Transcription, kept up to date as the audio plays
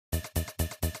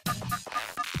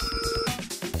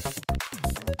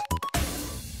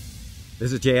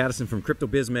This is Jay Addison from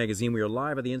CryptoBiz magazine. We are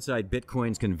live at the Inside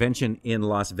Bitcoins convention in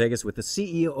Las Vegas with the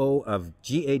CEO of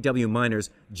GAW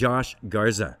Miners, Josh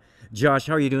Garza. Josh,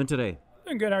 how are you doing today?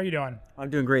 Doing good. How are you doing?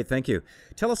 I'm doing great, thank you.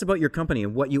 Tell us about your company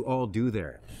and what you all do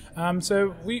there.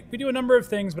 So we do a number of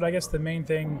things, but I guess the main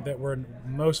thing that we're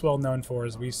most well known for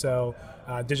is we sell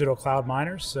digital cloud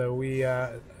miners. So we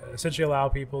essentially allow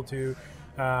people to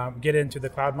get into the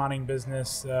cloud mining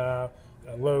business,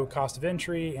 low cost of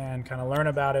entry, and kind of learn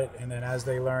about it. And then as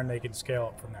they learn, they can scale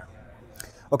up from there.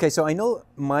 Okay, so I know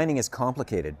mining is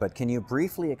complicated, but can you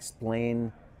briefly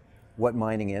explain what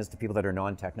mining is to people that are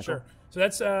non-technical? Sure. So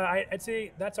that's I'd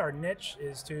say that's our niche,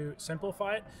 is to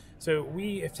simplify it. So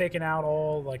we have taken out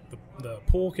all like the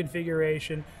pool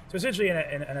configuration. So essentially, in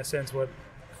a sense, what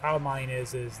cloud mining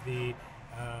is the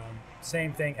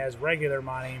same thing as regular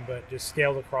mining, but just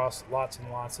scaled across lots and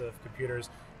lots of computers.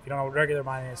 If you don't know what regular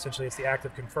mining is, essentially it's the act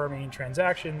of confirming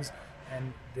transactions,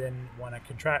 and then when a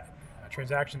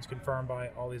transactions confirmed by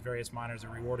all these various miners are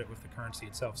rewarded with the currency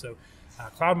itself. So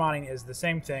cloud mining is the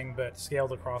same thing, but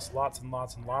scaled across lots and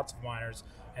lots and lots of miners,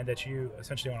 and that you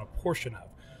essentially own a portion of.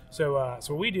 So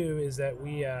what we do is that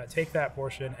we take that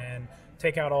portion and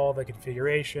take out all the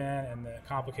configuration and the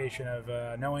complication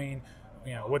of knowing,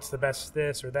 what's the best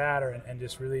this or that, and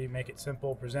just really make it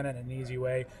simple, present it in an easy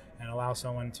way, and allow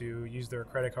someone to use their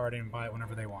credit card and buy it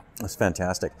whenever they want. That's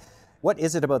fantastic. What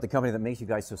is it about the company that makes you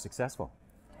guys so successful?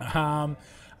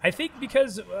 I think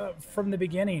because from the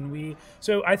beginning,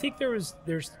 I think there's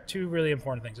two really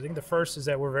important things. I think the first is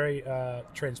that we're very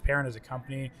transparent as a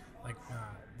company, like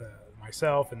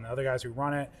myself and the other guys who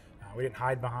run it. We didn't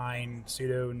hide behind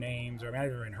pseudo names, or I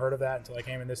never even heard of that until I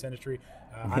came in this industry.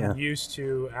 I'm used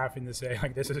to having to say,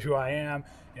 like, this is who I am.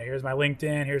 Here's my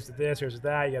LinkedIn. Here's this. Here's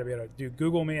that. You got to be able to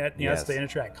Google me. That's the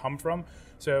industry I come from.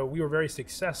 So we were very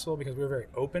successful because we were very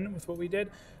open with what we did.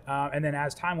 And then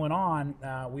as time went on,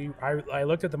 I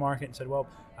looked at the market and said, well,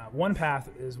 one path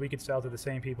is we could sell to the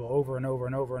same people over and over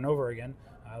and over and over again,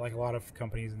 like a lot of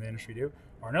companies in the industry do.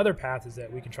 Or another path is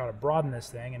that we can try to broaden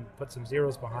this thing and put some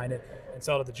zeros behind it and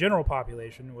sell to the general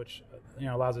population, which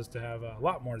allows us to have a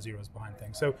lot more zeros behind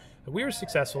things. So we were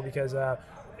successful because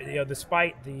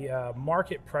despite the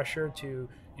market pressure to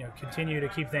continue to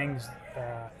keep things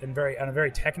in a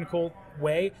very technical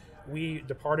way, we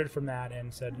departed from that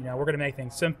and said, we're going to make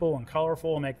things simple and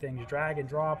colorful, and make things drag and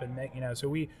drop, and make, so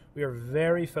we are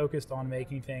very focused on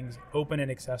making things open and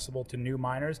accessible to new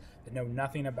miners that know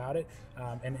nothing about it,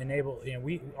 and enable,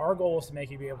 our goal is to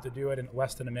make you be able to do it in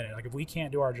less than a minute. Like, if we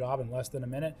can't do our job in less than a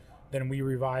minute, then we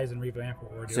revise and revamp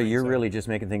what we're doing. So you're really just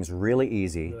making things really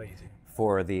easy. Really easy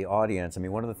for the audience. I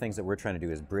mean, one of the things that we're trying to do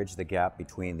is bridge the gap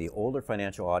between the older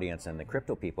financial audience and the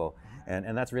crypto people,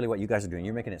 and that's really what you guys are doing.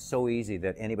 You're making it so easy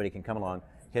that anybody can come along,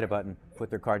 hit a button, put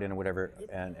their card in or whatever,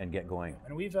 and get going.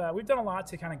 And we've done a lot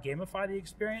to kind of gamify the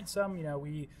experience.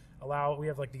 We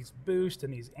have like these boosts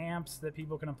and these amps that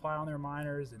people can apply on their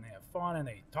miners, and they have fun and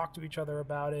they talk to each other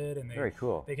about it, and very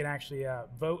cool. They can actually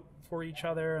vote for each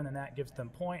other, and then that gives them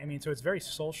point. I mean, so it's very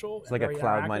social. It's like a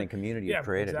cloud mining community you've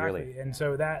created, exactly. really. And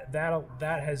so that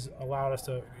has allowed us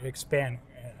to expand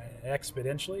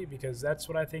exponentially, because that's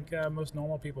what I think most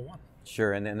normal people want.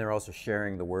 Sure, and then they're also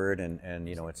sharing the word, and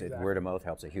word of mouth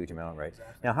helps a huge amount, right?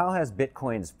 Exactly. Now, how has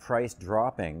Bitcoin's price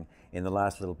dropping in the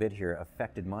last little bit here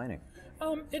affected mining?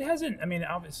 It hasn't. I mean,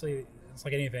 obviously, it's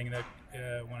like anything that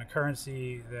when a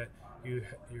currency that you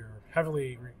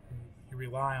heavily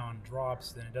rely on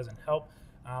drops, then it doesn't help.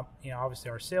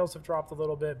 Obviously our sales have dropped a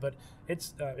little bit, but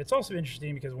it's also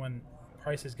interesting because when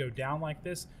prices go down like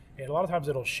this, a lot of times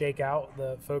it'll shake out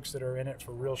the folks that are in it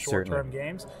for real short-term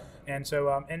games. And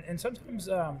so, and sometimes,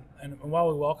 and while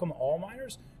we welcome all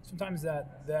miners, sometimes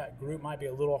that group might be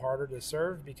a little harder to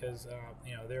serve because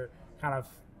they're kind of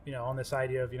on this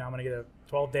idea of I'm going to get a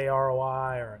 12-day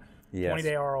ROI or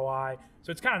 20-day ROI.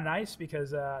 So it's kind of nice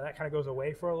because that kind of goes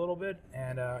away for a little bit,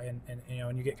 and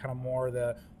you get kind of more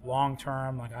the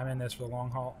long-term, like, I'm in this for the long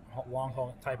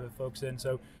haul type of folks in.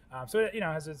 So it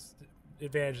has its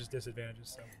advantages,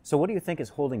 disadvantages. So what do you think is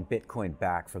holding Bitcoin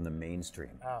back from the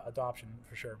mainstream? Adoption,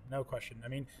 for sure, no question. I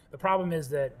mean, the problem is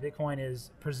that Bitcoin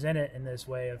is presented in this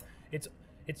way of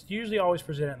it's usually always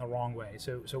presented in the wrong way.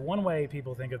 So one way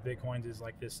people think of Bitcoins is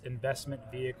like this investment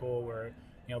vehicle where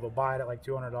they'll buy it at like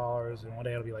 $200, and one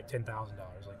day it'll be like $10,000.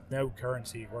 Like, no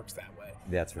currency works that way.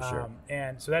 That's for sure.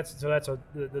 And so that's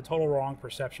the total wrong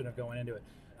perception of going into it.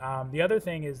 The other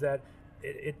thing is that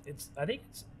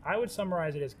I would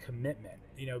summarize it as commitment.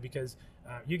 Because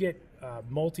you get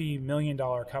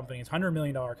multi-million-dollar companies, $100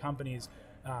 million companies,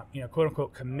 quote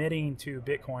unquote, committing to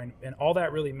Bitcoin, and all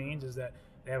that really means is that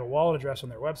they have a wallet address on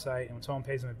their website, and when someone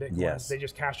pays them in Bitcoin, Yes. they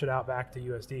just cash it out back to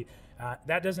USD.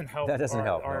 That doesn't help. That doesn't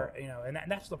help, our, no. you know, and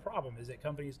that's the problem, is that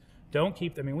companies don't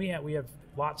keep. I mean, we have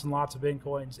lots and lots of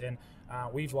Bitcoins, and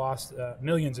we've lost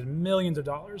millions and millions of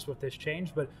dollars with this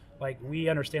change. But like, we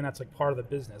understand that's like part of the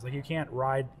business. Like, you can't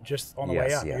ride just on the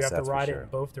way up. Yes, you have to that's for ride it sure. in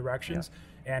both directions.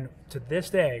 And to this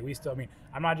day, we still. I mean,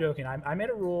 I'm not joking. I made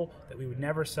a rule that we would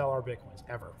never sell our Bitcoins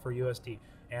ever for USD,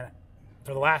 and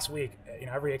for the last week, you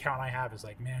know, every account I have is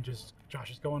like, man,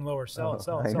 Josh is going lower, sell it,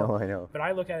 sell it, sell it. I know. But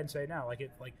I look at it and say, no,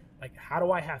 like how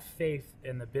do I have faith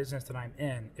in the business that I'm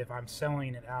in if I'm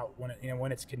selling it out when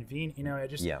when it's convenient? You know, I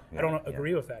don't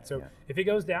agree with that. So if it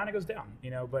goes down, it goes down.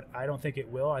 You know, but I don't think it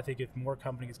will. I think if more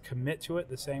companies commit to it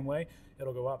the same way,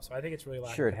 it'll go up. So I think it's really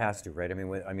lacking. Sure, it has to, right? I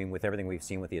mean, with everything we've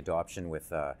seen with the adoption,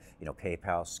 with you know,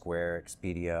 PayPal, Square,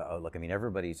 Expedia. Look, I mean,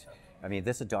 everybody's. I mean,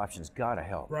 this adoption's got to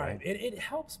help, right? It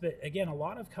helps, but again, a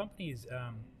lot of companies,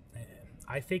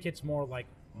 I think it's more like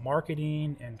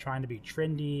marketing and trying to be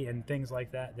trendy and things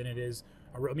like that than it is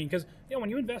a real. I mean, because you know, when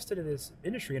you invest into this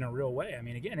industry in a real way, I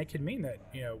mean, again, it can mean that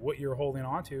you know what you're holding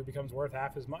on to becomes worth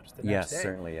half as much the next day. Yes,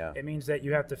 certainly, yeah. It means that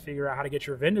you have to figure out how to get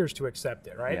your vendors to accept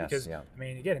it, right? Yes, because yeah. I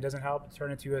mean, again, it doesn't help to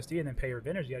turn into USD and then pay your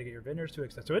vendors. You got to get your vendors to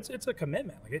accept. So it's a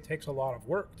commitment. Like, it takes a lot of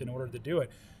work in order to do it.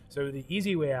 So the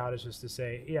easy way out is just to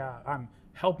say, yeah, I'm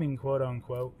helping, quote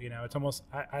unquote. You know, it's almost,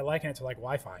 I liken it to like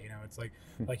Wi-Fi. You know, it's like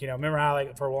you know, remember how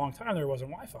like for a long time there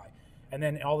wasn't Wi-Fi, and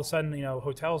then all of a sudden, you know,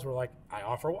 hotels were like, I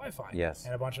offer Wi-Fi. Yes.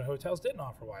 And a bunch of hotels didn't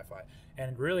offer Wi-Fi.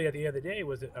 And really, at the end of the day,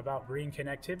 was it about green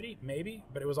connectivity? Maybe,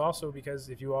 but it was also because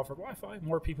if you offered Wi-Fi,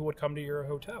 more people would come to your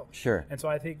hotel. Sure. And so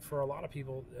I think for a lot of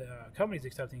people, companies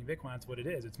accepting Bitcoin, that's what it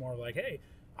is. It's more like, hey,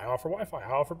 I offer Wi-Fi,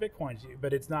 I offer Bitcoins,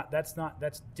 but it's not. That's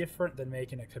different than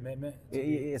making a commitment.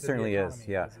 It certainly is.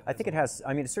 Yeah, I think it has.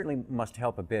 I mean, it certainly must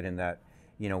help a bit in that,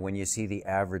 you know, when you see the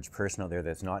average person out there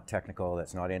that's not technical,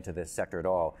 that's not into this sector at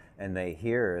all, and they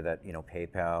hear that, you know,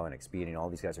 PayPal and Expedia and all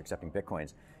these guys are accepting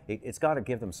Bitcoins, it's got to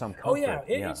give them some comfort. Oh yeah,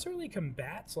 it certainly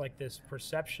combats like this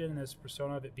perception, this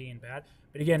persona of it being bad.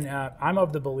 But again, I'm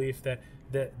of the belief that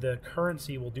the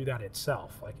currency will do that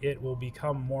itself. Like, it will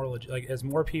become more legit. Like, as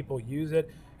more people use it,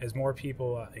 as more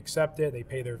people accept it, they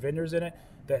pay their vendors in it.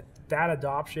 That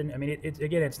adoption. I mean,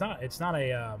 it's not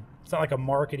like a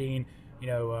marketing, you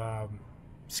know,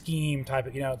 scheme type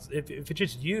of, you know, if it's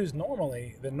just used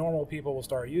normally, then normal people will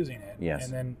start using it. Yes.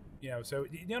 And then, you know, so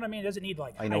you know what I mean? It doesn't need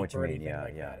like I know what you mean. yeah.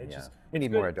 We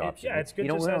need more adoption. It's good. You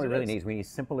know just what as we it really is. need is we need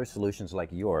simpler solutions like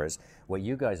yours, what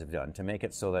you guys have done to make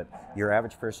it so that your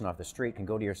average person off the street can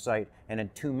go to your site and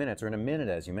in 2 minutes or in a minute,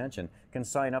 as you mentioned, can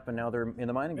sign up and now they're in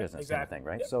the mining business. Exactly. Kind of thing,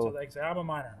 right? Yep. So like, say, I'm a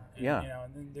miner. And, Yeah. You know,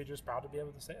 and then they're just proud to be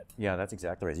able to say it. Yeah, that's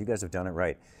exactly right. You guys have done it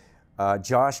right.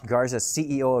 Josh Garza,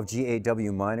 CEO of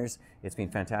GAW Miners. It's been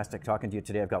fantastic talking to you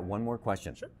today. I've got one more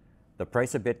question. Sure. The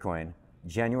price of Bitcoin,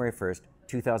 January 1st,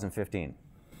 2015.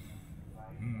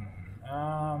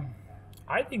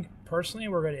 I think personally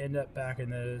we're going to end up back in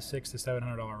the $600 to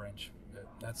 $700 range.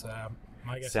 That's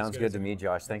my guess. Sounds good to me,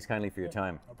 Josh. Thanks kindly for your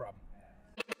time. No problem.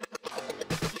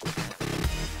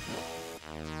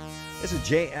 This is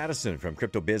Jay Addison from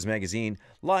CryptoBiz Magazine,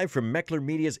 live from Meckler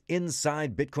Media's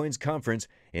Inside Bitcoins Conference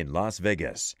in Las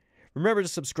Vegas. Remember to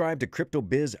subscribe to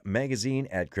CryptoBiz Magazine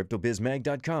at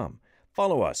CryptoBizMag.com.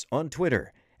 Follow us on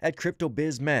Twitter at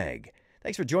CryptoBizMag.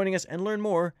 Thanks for joining us, and learn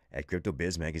more at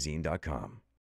CryptoBizMagazine.com.